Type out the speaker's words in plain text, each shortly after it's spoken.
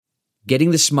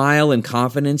Getting the smile and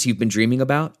confidence you've been dreaming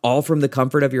about, all from the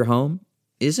comfort of your home,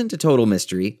 isn't a total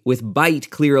mystery with Byte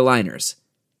clear aligners.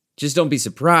 Just don't be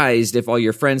surprised if all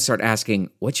your friends start asking,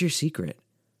 "What's your secret?"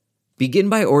 Begin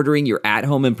by ordering your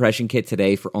at-home impression kit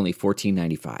today for only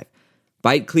 $14.95.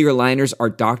 Byte clear aligners are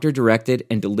doctor-directed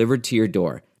and delivered to your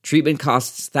door. Treatment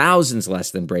costs thousands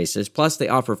less than braces, plus they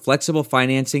offer flexible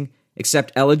financing,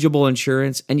 accept eligible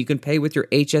insurance, and you can pay with your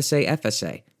HSA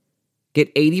FSA. Get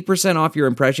 80% off your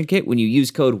impression kit when you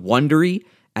use code WONDERY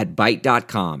at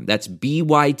Byte.com. That's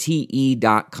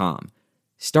BYTE.com.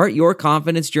 Start your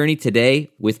confidence journey today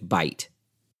with Byte.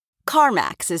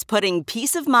 CarMax is putting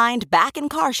peace of mind back in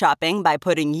car shopping by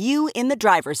putting you in the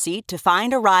driver's seat to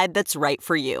find a ride that's right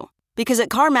for you. Because at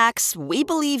CarMax, we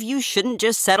believe you shouldn't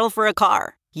just settle for a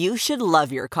car. You should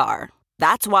love your car.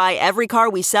 That's why every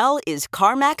car we sell is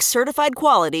CarMax certified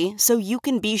quality, so you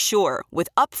can be sure with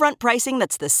upfront pricing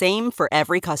that's the same for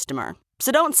every customer.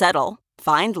 So don't settle.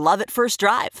 Find love at first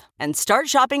drive and start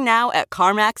shopping now at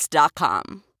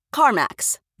CarMax.com.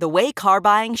 CarMax, the way car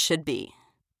buying should be.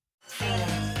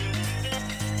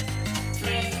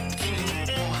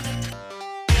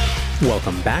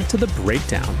 Welcome back to The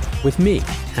Breakdown with me,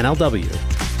 NLW.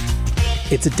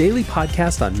 It's a daily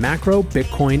podcast on macro,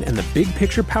 Bitcoin, and the big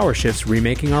picture power shifts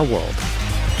remaking our world.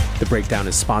 The Breakdown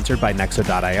is sponsored by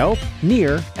Nexo.io,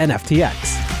 Near, and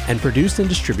FTX, and produced and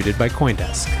distributed by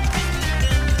CoinDesk.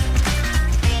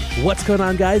 What's going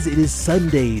on, guys? It is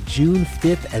Sunday, June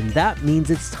 5th, and that means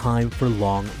it's time for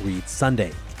Long Read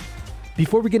Sunday.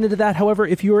 Before we get into that, however,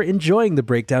 if you are enjoying The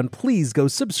Breakdown, please go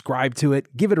subscribe to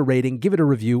it, give it a rating, give it a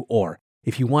review, or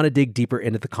if you want to dig deeper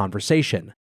into the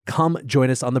conversation, come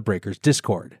join us on the Breakers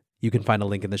Discord. You can find a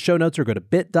link in the show notes or go to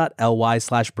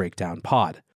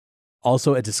bit.ly/breakdownpod.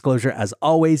 Also, a disclosure as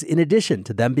always, in addition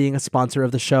to them being a sponsor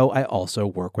of the show, I also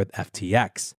work with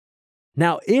FTX.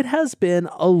 Now, it has been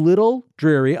a little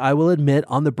dreary, I will admit,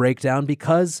 on the Breakdown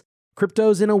because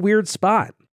crypto's in a weird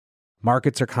spot.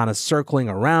 Markets are kind of circling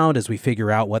around as we figure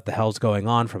out what the hell's going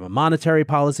on from a monetary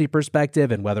policy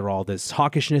perspective and whether all this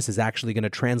hawkishness is actually going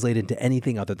to translate into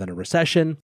anything other than a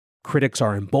recession. Critics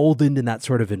are emboldened in that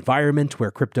sort of environment where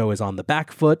crypto is on the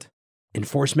back foot.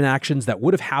 Enforcement actions that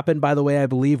would have happened, by the way, I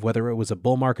believe, whether it was a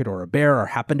bull market or a bear, are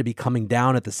happen to be coming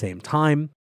down at the same time.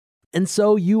 And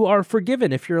so you are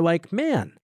forgiven if you're like,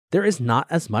 man, there is not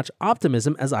as much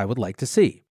optimism as I would like to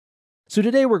see. So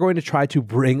today we're going to try to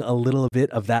bring a little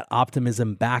bit of that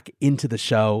optimism back into the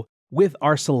show with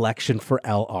our selection for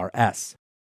LRS.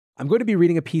 I'm going to be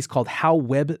reading a piece called How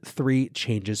Web3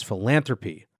 Changes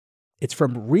Philanthropy. It's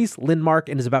from Reese Lindmark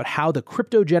and is about how the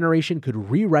crypto generation could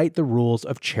rewrite the rules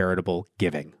of charitable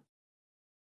giving.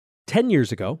 10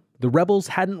 years ago, the rebels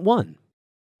hadn't won.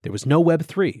 There was no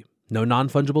Web3, no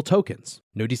non-fungible tokens,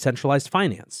 no decentralized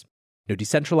finance, no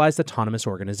decentralized autonomous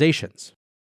organizations,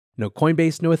 no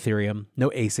Coinbase, no Ethereum,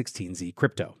 no A16Z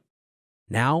crypto.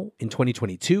 Now, in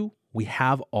 2022, we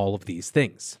have all of these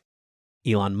things.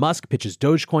 Elon Musk pitches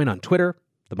Dogecoin on Twitter.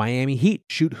 The Miami Heat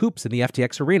shoot hoops in the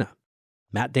FTX arena.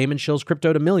 Matt Damon shills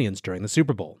crypto to millions during the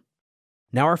Super Bowl.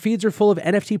 Now our feeds are full of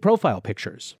NFT profile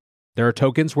pictures. There are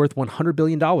tokens worth $100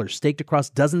 billion staked across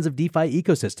dozens of DeFi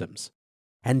ecosystems.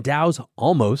 And DAOs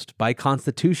almost buy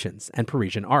constitutions and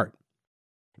Parisian art.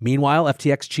 Meanwhile,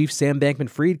 FTX chief Sam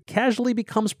Bankman-Fried casually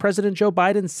becomes President Joe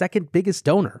Biden's second biggest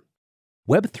donor.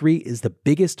 Web3 is the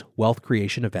biggest wealth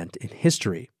creation event in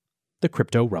history. The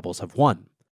crypto rebels have won.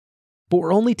 But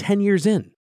we're only 10 years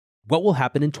in. What will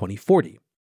happen in 2040?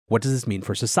 What does this mean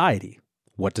for society?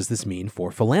 What does this mean for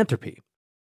philanthropy?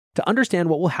 To understand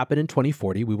what will happen in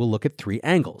 2040, we will look at three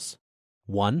angles.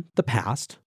 1, the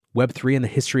past, Web3 and the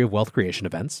history of wealth creation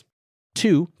events.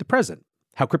 2, the present,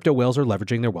 how crypto whales are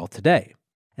leveraging their wealth today.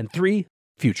 And 3,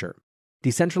 future,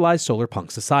 decentralized solar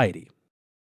punk society.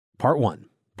 Part 1,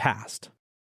 past,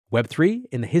 Web3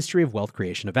 in the history of wealth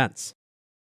creation events.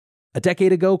 A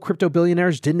decade ago, crypto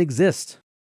billionaires didn't exist.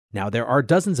 Now there are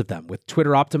dozens of them with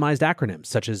Twitter-optimized acronyms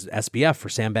such as SBF for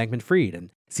Sam Bankman-Fried and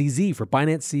CZ for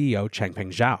Binance CEO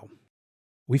Changpeng Zhao.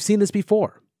 We've seen this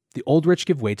before. The old rich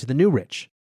give way to the new rich.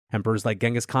 Emperors like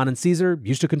Genghis Khan and Caesar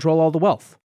used to control all the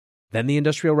wealth. Then the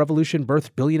Industrial Revolution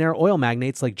birthed billionaire oil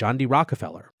magnates like John D.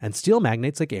 Rockefeller and steel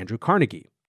magnates like Andrew Carnegie.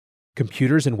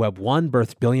 Computers in Web 1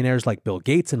 birthed billionaires like Bill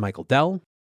Gates and Michael Dell.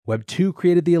 Web 2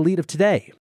 created the elite of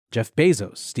today: Jeff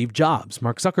Bezos, Steve Jobs,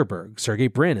 Mark Zuckerberg, Sergey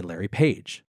Brin, and Larry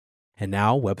Page. And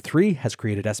now Web 3 has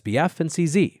created SBF and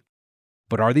CZ.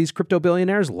 But are these crypto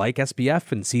billionaires like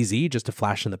SBF and CZ just a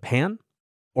flash in the pan?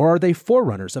 Or are they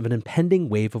forerunners of an impending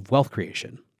wave of wealth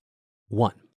creation?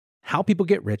 1. How people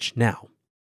get rich now.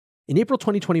 In April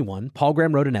 2021, Paul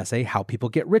Graham wrote an essay, How People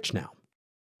Get Rich Now.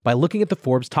 By looking at the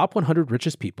Forbes top 100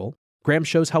 richest people, Graham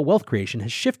shows how wealth creation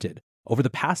has shifted over the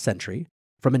past century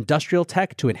from industrial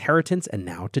tech to inheritance and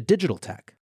now to digital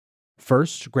tech.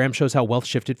 First, Graham shows how wealth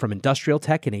shifted from industrial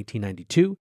tech in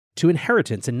 1892 to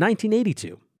inheritance in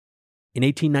 1982. In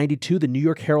 1892, the New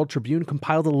York Herald Tribune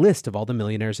compiled a list of all the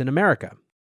millionaires in America.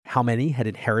 How many had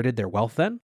inherited their wealth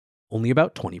then? Only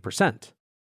about 20%.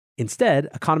 Instead,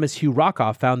 economist Hugh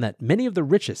Rockoff found that many of the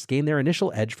richest gained their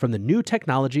initial edge from the new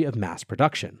technology of mass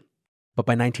production. But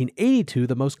by 1982,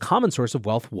 the most common source of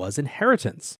wealth was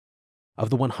inheritance. Of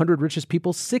the 100 richest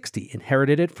people, 60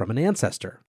 inherited it from an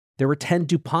ancestor. There were 10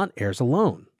 DuPont heirs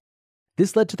alone.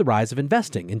 This led to the rise of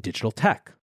investing in digital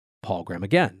tech. Paul Graham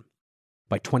again.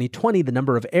 By 2020, the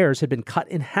number of heirs had been cut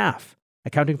in half,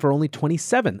 accounting for only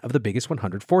 27 of the biggest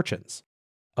 100 fortunes.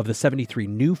 Of the 73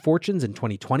 new fortunes in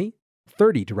 2020,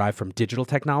 30 derived from digital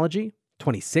technology,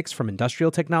 26 from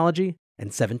industrial technology,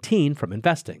 and 17 from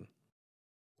investing.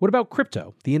 What about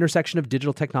crypto, the intersection of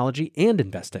digital technology and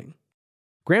investing?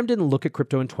 Graham didn't look at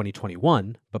crypto in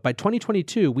 2021, but by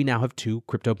 2022, we now have 2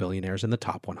 crypto billionaires in the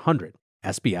top 100,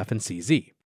 SBF and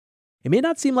CZ. It may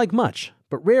not seem like much,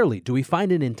 but rarely do we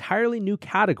find an entirely new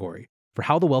category for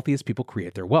how the wealthiest people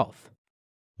create their wealth.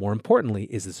 More importantly,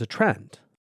 is this a trend?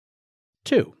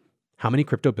 2. How many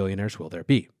crypto billionaires will there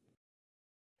be?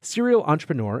 Serial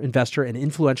entrepreneur, investor, and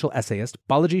influential essayist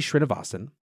Balaji Srinivasan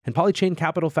and Polychain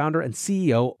Capital founder and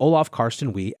CEO Olaf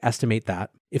Karsten Wee estimate that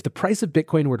if the price of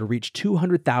Bitcoin were to reach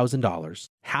 $200,000,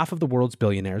 half of the world's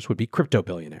billionaires would be crypto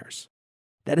billionaires.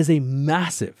 That is a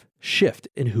massive shift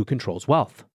in who controls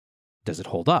wealth. Does it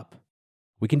hold up?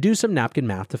 We can do some napkin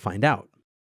math to find out.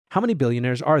 How many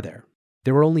billionaires are there?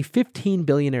 There were only 15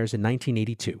 billionaires in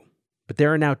 1982, but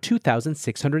there are now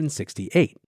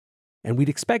 2,668. And we'd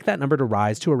expect that number to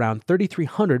rise to around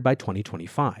 3,300 by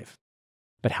 2025.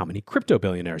 But how many crypto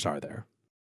billionaires are there?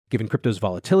 Given crypto's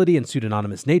volatility and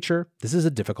pseudonymous nature, this is a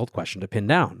difficult question to pin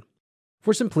down.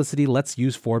 For simplicity, let's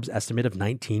use Forbes' estimate of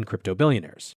 19 crypto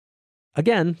billionaires.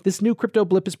 Again, this new crypto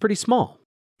blip is pretty small.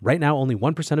 Right now, only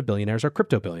 1% of billionaires are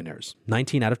crypto billionaires,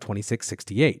 19 out of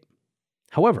 2,668.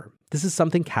 However, this is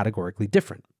something categorically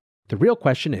different. The real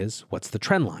question is, what's the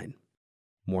trend line?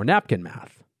 More napkin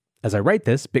math. As I write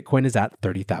this, Bitcoin is at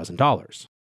 $30,000.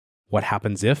 What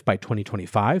happens if, by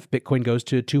 2025, Bitcoin goes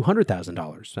to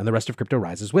 $200,000 and the rest of crypto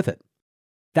rises with it?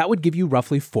 That would give you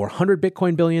roughly 400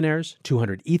 Bitcoin billionaires,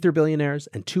 200 Ether billionaires,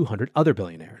 and 200 other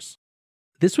billionaires.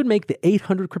 This would make the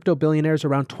 800 crypto billionaires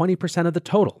around 20% of the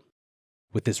total.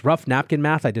 With this rough napkin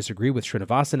math, I disagree with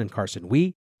Srinivasan and Karsten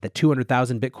Wee that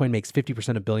 200,000 Bitcoin makes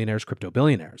 50% of billionaires crypto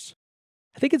billionaires.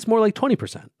 I think it's more like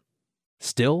 20%.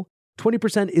 Still,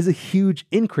 20% is a huge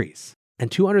increase, and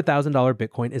 $200,000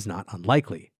 Bitcoin is not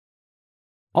unlikely.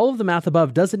 All of the math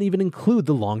above doesn't even include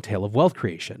the long tail of wealth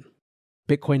creation.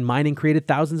 Bitcoin mining created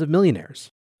thousands of millionaires.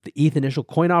 The ETH initial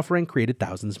coin offering created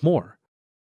thousands more.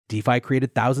 DeFi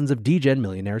created thousands of degen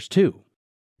millionaires too.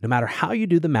 No matter how you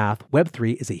do the math,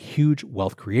 Web3 is a huge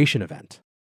wealth creation event.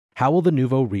 How will the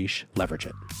nouveau riche leverage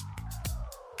it?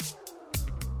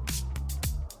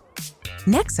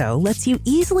 Nexo lets you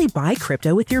easily buy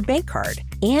crypto with your bank card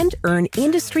and earn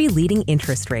industry-leading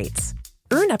interest rates.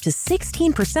 Earn up to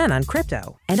 16% on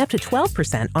crypto and up to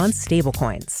 12% on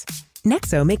stablecoins.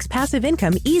 Nexo makes passive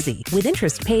income easy with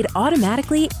interest paid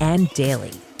automatically and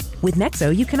daily. With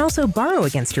Nexo, you can also borrow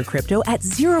against your crypto at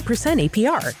 0%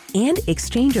 APR and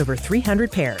exchange over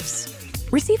 300 pairs.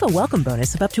 Receive a welcome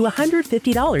bonus of up to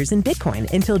 $150 in Bitcoin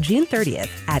until June 30th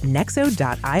at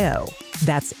nexo.io.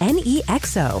 That's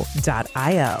nexo.io.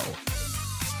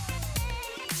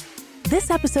 This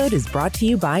episode is brought to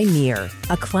you by Near,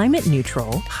 a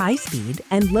climate-neutral, high-speed,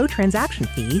 and low transaction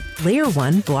fee Layer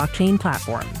 1 blockchain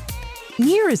platform.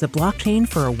 Near is a blockchain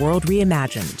for a world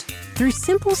reimagined. Through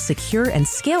simple, secure, and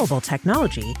scalable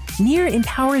technology, Near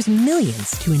empowers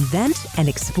millions to invent and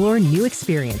explore new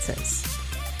experiences.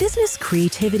 Business,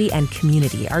 creativity, and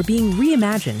community are being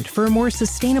reimagined for a more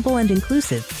sustainable and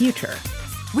inclusive future.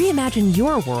 Reimagine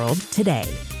your world today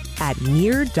at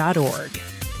near.org.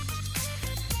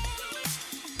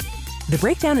 The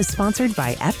Breakdown is sponsored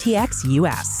by FTX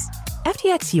US.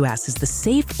 FTX US is the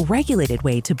safe, regulated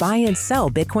way to buy and sell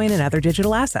Bitcoin and other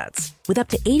digital assets, with up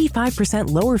to 85%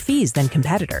 lower fees than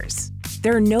competitors.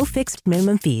 There are no fixed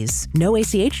minimum fees, no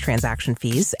ACH transaction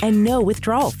fees, and no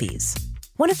withdrawal fees.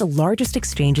 One of the largest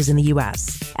exchanges in the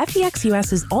US, FTX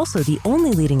US is also the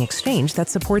only leading exchange that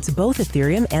supports both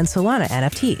Ethereum and Solana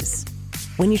NFTs.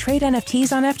 When you trade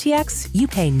NFTs on FTX, you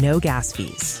pay no gas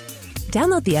fees.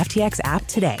 Download the FTX app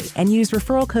today and use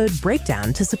referral code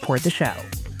BREAKDOWN to support the show.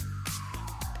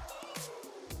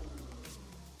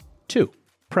 2.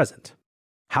 Present.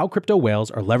 How crypto whales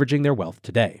are leveraging their wealth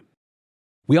today.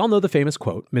 We all know the famous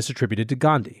quote misattributed to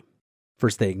Gandhi.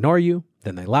 First they ignore you,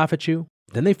 then they laugh at you,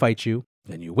 then they fight you,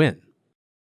 then you win.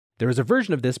 There is a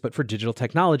version of this but for digital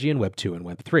technology in Web 2 and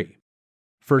Web 3.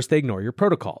 First they ignore your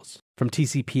protocols, from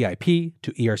TCP/IP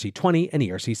to ERC20 and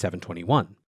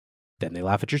ERC721. Then they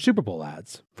laugh at your Super Bowl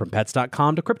ads, from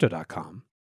pets.com to crypto.com.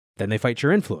 Then they fight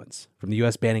your influence, from the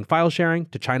US banning file sharing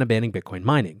to China banning Bitcoin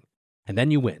mining. And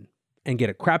then you win, and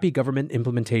get a crappy government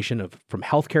implementation of from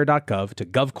healthcare.gov to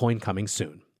GovCoin coming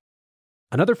soon.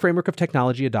 Another framework of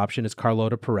technology adoption is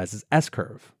Carlota Perez's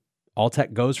S-curve. All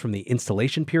tech goes from the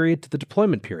installation period to the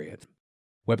deployment period.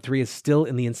 Web3 is still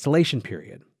in the installation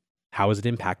period. How is it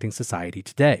impacting society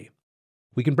today?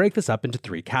 We can break this up into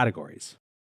 3 categories.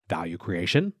 Value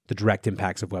creation, the direct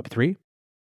impacts of Web3.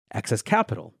 Excess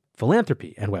capital,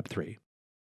 philanthropy, and Web3.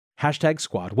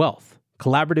 #Squad Wealth,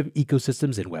 collaborative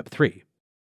ecosystems in Web3.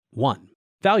 1.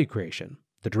 Value creation,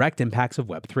 the direct impacts of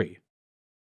Web3.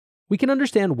 We can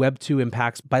understand Web 2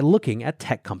 impacts by looking at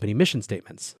tech company mission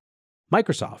statements.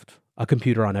 Microsoft, a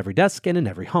computer on every desk and in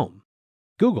every home.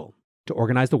 Google, to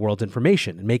organize the world's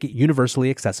information and make it universally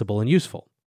accessible and useful.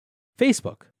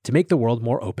 Facebook, to make the world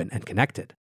more open and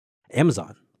connected.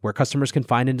 Amazon, where customers can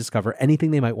find and discover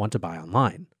anything they might want to buy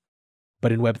online.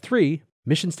 But in Web 3,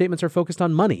 mission statements are focused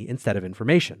on money instead of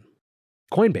information.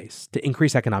 Coinbase, to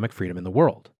increase economic freedom in the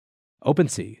world.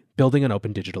 OpenSea, building an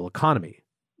open digital economy.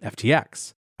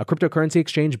 FTX, a cryptocurrency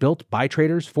exchange built by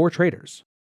traders for traders.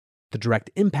 The direct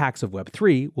impacts of Web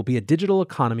 3 will be a digital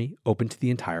economy open to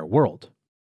the entire world.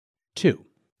 2.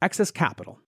 Excess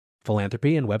capital,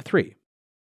 philanthropy, and Web 3.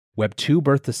 Web 2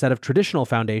 birthed a set of traditional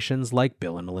foundations like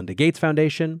Bill and Melinda Gates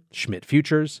Foundation, Schmidt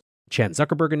Futures, Chan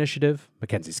Zuckerberg Initiative,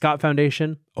 Mackenzie Scott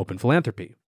Foundation, Open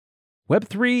Philanthropy. Web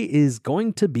 3 is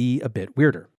going to be a bit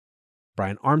weirder.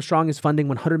 Brian Armstrong is funding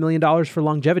 $100 million for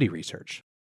longevity research.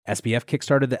 SBF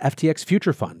kickstarted the FTX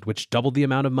Future Fund, which doubled the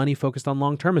amount of money focused on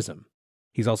long-termism.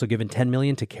 He's also given $10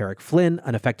 million to Carrick Flynn,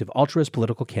 an effective altruist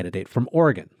political candidate from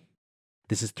Oregon.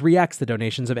 This is 3x the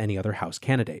donations of any other House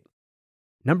candidate.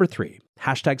 Number 3,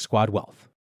 #Squad Wealth,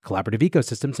 collaborative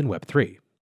ecosystems in Web 3.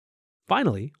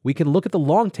 Finally, we can look at the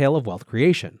long tail of wealth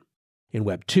creation. In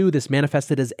Web 2, this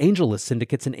manifested as angel list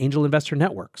syndicates and angel investor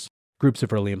networks. Groups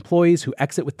of early employees who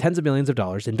exit with tens of millions of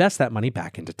dollars invest that money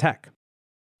back into tech.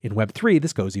 In Web 3,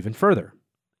 this goes even further.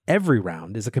 Every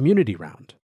round is a community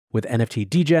round, with NFT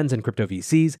degens and crypto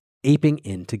VCs aping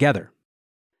in together.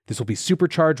 This will be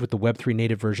supercharged with the Web 3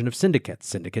 native version of syndicates,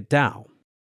 Syndicate DAO.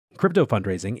 Crypto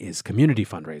fundraising is community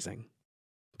fundraising.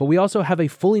 But we also have a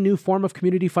fully new form of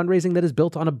community fundraising that is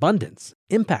built on abundance,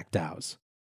 impact DAOs.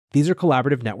 These are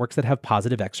collaborative networks that have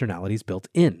positive externalities built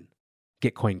in.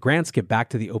 Gitcoin grants give back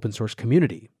to the open source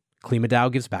community.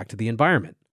 KlimaDAO gives back to the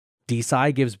environment.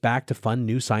 DeSci gives back to fund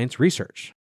new science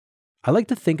research. I like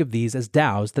to think of these as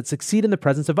DAOs that succeed in the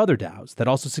presence of other DAOs that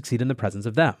also succeed in the presence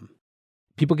of them.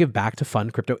 People give back to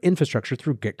fund crypto infrastructure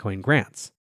through Gitcoin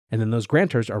grants, and then those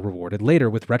grantors are rewarded later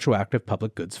with retroactive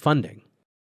public goods funding.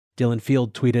 Dylan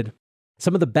Field tweeted,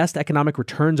 "Some of the best economic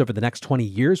returns over the next 20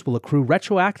 years will accrue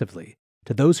retroactively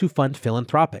to those who fund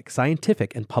philanthropic,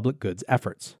 scientific, and public goods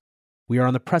efforts. We are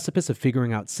on the precipice of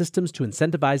figuring out systems to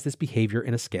incentivize this behavior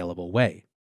in a scalable way."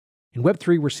 In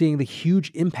Web3, we're seeing the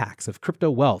huge impacts of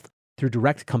crypto wealth through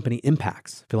direct company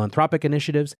impacts, philanthropic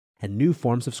initiatives, and new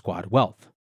forms of squad wealth.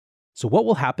 So what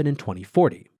will happen in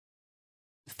 2040?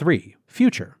 3.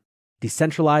 Future.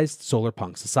 Decentralized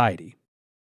solarpunk society.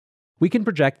 We can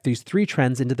project these 3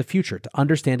 trends into the future to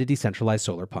understand a decentralized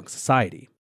solarpunk society.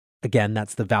 Again,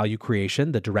 that's the value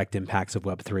creation, the direct impacts of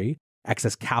Web3,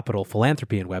 excess capital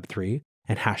philanthropy in Web3,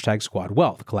 and #Squad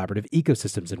Wealth, collaborative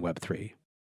ecosystems in Web3.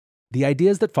 The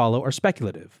ideas that follow are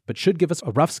speculative, but should give us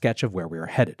a rough sketch of where we are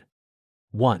headed.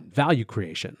 1. Value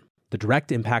creation, the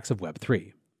direct impacts of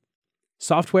Web3.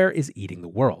 Software is eating the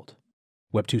world.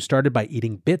 Web 2 started by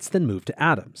eating bits, then moved to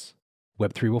atoms.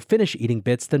 Web 3 will finish eating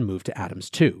bits, then move to atoms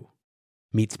too.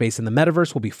 Meatspace and the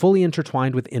metaverse will be fully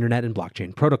intertwined with internet and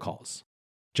blockchain protocols.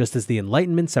 Just as the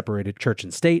Enlightenment separated church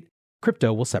and state,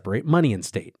 crypto will separate money and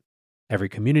state. Every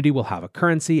community will have a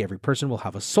currency, every person will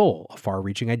have a soul, a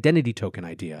far-reaching identity token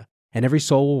idea, and every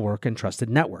soul will work in trusted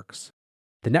networks.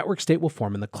 The network state will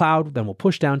form in the cloud, then will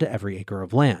push down to every acre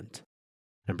of land.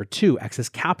 Number 2, excess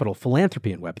capital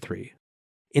philanthropy in Web3.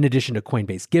 In addition to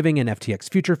Coinbase Giving and FTX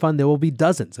Future Fund, there will be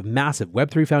dozens of massive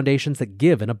Web3 foundations that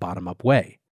give in a bottom-up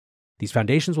way. These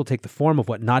foundations will take the form of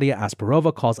what Nadia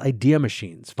Asparova calls idea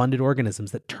machines, funded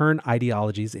organisms that turn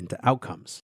ideologies into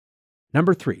outcomes.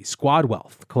 Number 3, Squad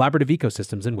Wealth, collaborative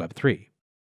ecosystems in Web3.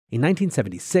 In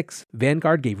 1976,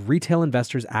 Vanguard gave retail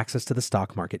investors access to the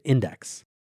stock market index.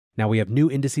 Now we have new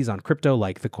indices on crypto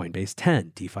like the Coinbase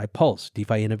 10, DeFi Pulse,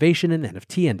 DeFi Innovation, and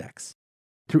NFT Index.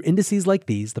 Through indices like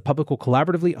these, the public will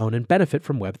collaboratively own and benefit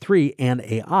from Web3 and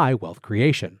AI wealth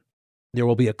creation. There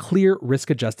will be a clear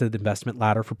risk-adjusted investment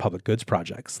ladder for public goods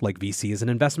projects, like VC is an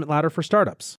investment ladder for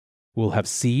startups. We'll have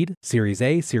seed, Series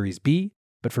A, Series B,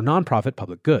 but for nonprofit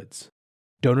public goods.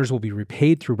 Donors will be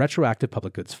repaid through retroactive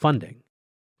public goods funding.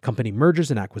 Company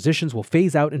mergers and acquisitions will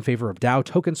phase out in favor of DAO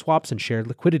token swaps and shared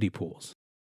liquidity pools.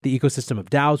 The ecosystem of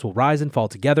DAOs will rise and fall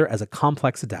together as a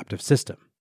complex adaptive system.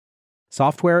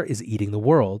 Software is eating the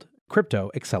world. Crypto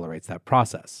accelerates that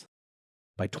process.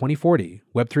 By 2040,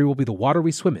 Web3 will be the water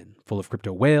we swim in, full of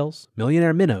crypto whales,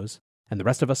 millionaire minnows, and the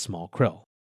rest of us small krill.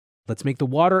 Let's make the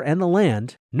water and the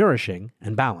land nourishing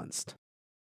and balanced.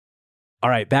 All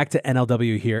right, back to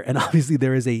NLW here. And obviously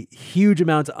there is a huge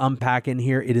amount to unpack in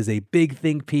here. It is a big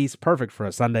think piece, perfect for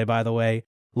a Sunday, by the way.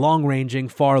 Long-ranging,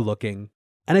 far-looking.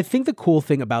 And I think the cool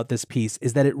thing about this piece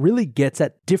is that it really gets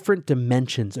at different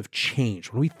dimensions of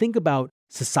change. When we think about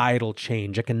societal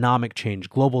change, economic change,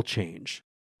 global change,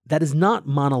 that is not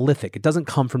monolithic. It doesn't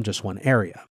come from just one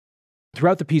area.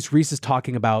 Throughout the piece, Reese is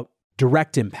talking about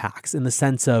direct impacts in the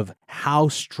sense of how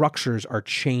structures are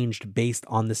changed based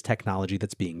on this technology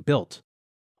that's being built.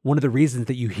 One of the reasons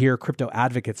that you hear crypto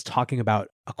advocates talking about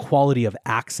equality of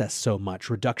access so much,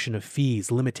 reduction of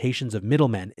fees, limitations of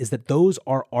middlemen, is that those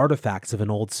are artifacts of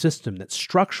an old system that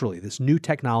structurally this new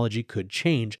technology could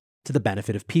change to the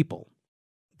benefit of people.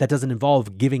 That doesn't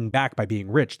involve giving back by being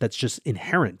rich. That's just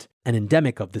inherent and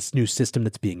endemic of this new system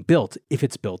that's being built, if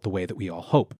it's built the way that we all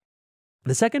hope.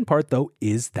 The second part, though,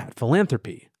 is that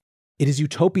philanthropy. It is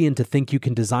utopian to think you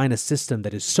can design a system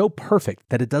that is so perfect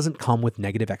that it doesn't come with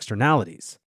negative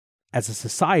externalities. As a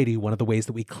society, one of the ways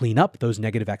that we clean up those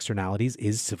negative externalities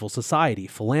is civil society,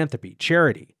 philanthropy,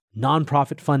 charity,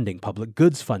 nonprofit funding, public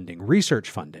goods funding, research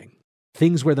funding,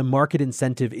 things where the market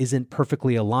incentive isn't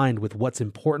perfectly aligned with what's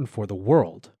important for the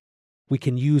world. We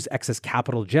can use excess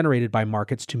capital generated by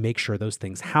markets to make sure those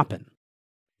things happen.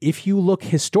 If you look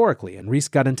historically, and Reese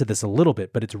got into this a little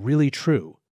bit, but it's really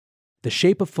true, the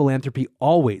shape of philanthropy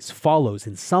always follows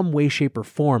in some way, shape, or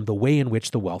form the way in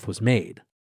which the wealth was made.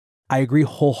 I agree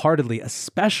wholeheartedly,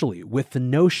 especially with the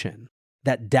notion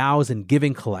that DAOs and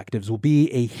giving collectives will be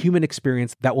a human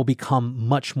experience that will become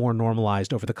much more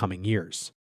normalized over the coming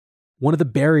years. One of the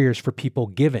barriers for people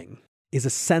giving is a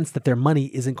sense that their money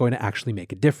isn't going to actually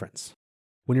make a difference.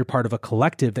 When you're part of a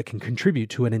collective that can contribute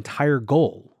to an entire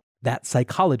goal, that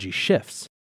psychology shifts.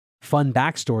 Fun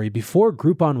backstory, before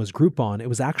Groupon was Groupon, it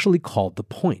was actually called The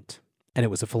Point, and it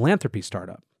was a philanthropy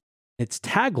startup. Its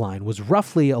tagline was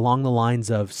roughly along the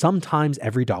lines of, sometimes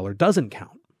every dollar doesn't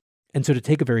count. And so to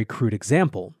take a very crude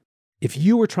example, if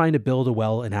you were trying to build a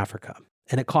well in Africa,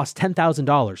 and it cost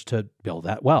 $10,000 to build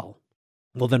that well,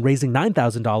 well then raising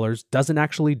 $9,000 doesn't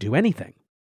actually do anything.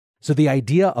 So the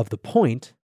idea of The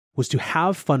Point was to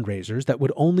have fundraisers that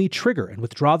would only trigger and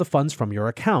withdraw the funds from your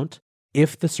account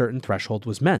if the certain threshold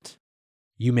was met.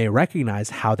 You may recognize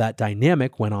how that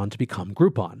dynamic went on to become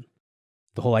Groupon.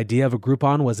 The whole idea of a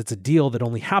Groupon was it's a deal that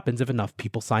only happens if enough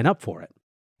people sign up for it.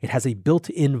 It has a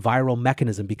built-in viral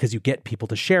mechanism because you get people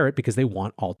to share it because they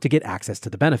want all to get access to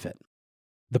the benefit.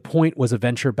 The Point was a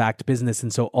venture-backed business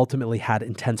and so ultimately had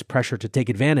intense pressure to take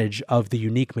advantage of the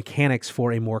unique mechanics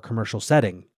for a more commercial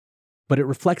setting. But it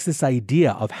reflects this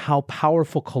idea of how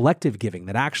powerful collective giving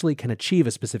that actually can achieve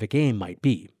a specific aim might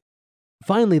be.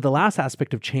 Finally, the last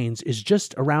aspect of change is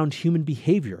just around human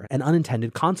behavior and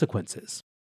unintended consequences.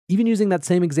 Even using that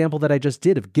same example that I just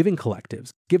did of giving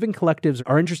collectives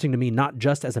are interesting to me not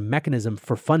just as a mechanism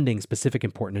for funding specific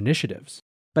important initiatives,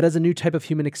 but as a new type of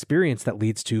human experience that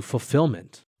leads to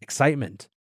fulfillment, excitement,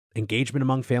 engagement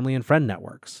among family and friend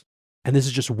networks. And this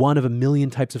is just one of a million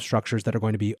types of structures that are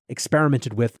going to be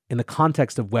experimented with in the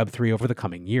context of Web3 over the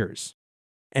coming years.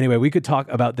 Anyway, we could talk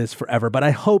about this forever, but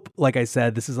I hope, like I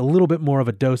said, this is a little bit more of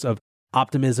a dose of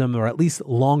optimism or at least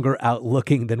longer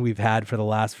outlooking than we've had for the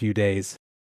last few days.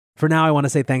 For now, I want to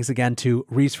say thanks again to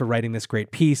Reese for writing this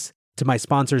great piece, to my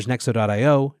sponsors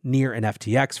Nexo.io, Near, and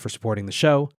FTX for supporting the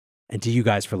show, and to you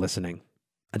guys for listening.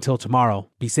 Until tomorrow,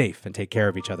 be safe and take care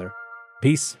of each other.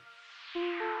 Peace.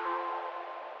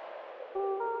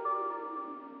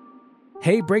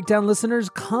 Hey, Breakdown listeners,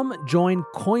 come join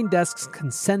CoinDesk's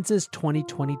Consensus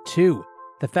 2022,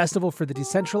 the festival for the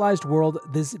decentralized world,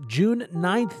 this June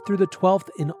 9th through the 12th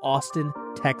in Austin,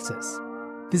 Texas.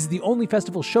 This is the only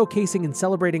festival showcasing and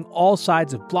celebrating all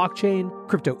sides of blockchain,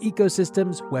 crypto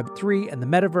ecosystems, Web3, and the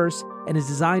metaverse, and is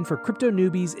designed for crypto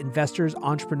newbies, investors,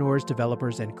 entrepreneurs,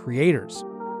 developers, and creators.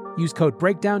 Use code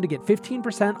BREAKDOWN to get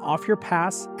 15% off your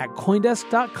pass at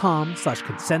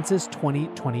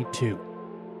CoinDesk.com/consensus2022.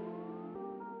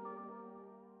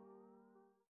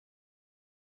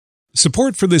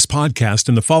 Support for this podcast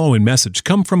and the following message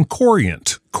come from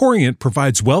Corient. Corient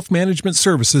provides wealth management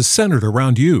services centered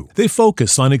around you. They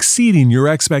focus on exceeding your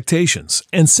expectations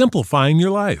and simplifying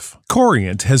your life.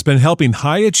 Corient has been helping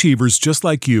high achievers just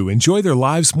like you enjoy their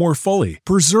lives more fully,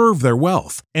 preserve their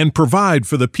wealth, and provide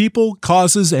for the people,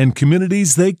 causes, and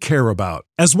communities they care about.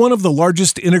 As one of the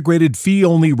largest integrated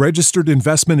fee-only registered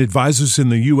investment advisors in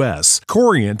the U.S.,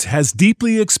 Corient has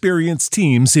deeply experienced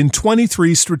teams in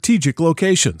 23 strategic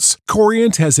locations.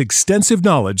 Corient has extensive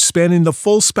knowledge spanning the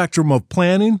full spectrum of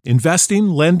planning, investing,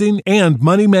 lending, and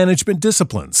money management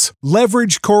disciplines.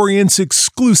 Leverage Corient's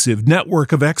exclusive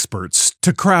network of experts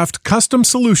to craft custom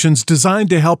solutions designed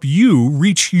to help you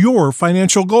reach your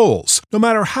financial goals, no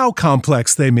matter how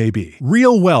complex they may be.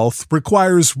 Real wealth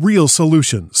requires real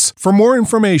solutions. For more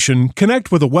information,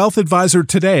 connect with a wealth advisor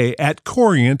today at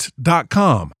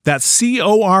Corient.com. That's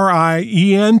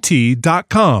Corient.com.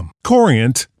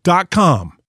 Corient.com.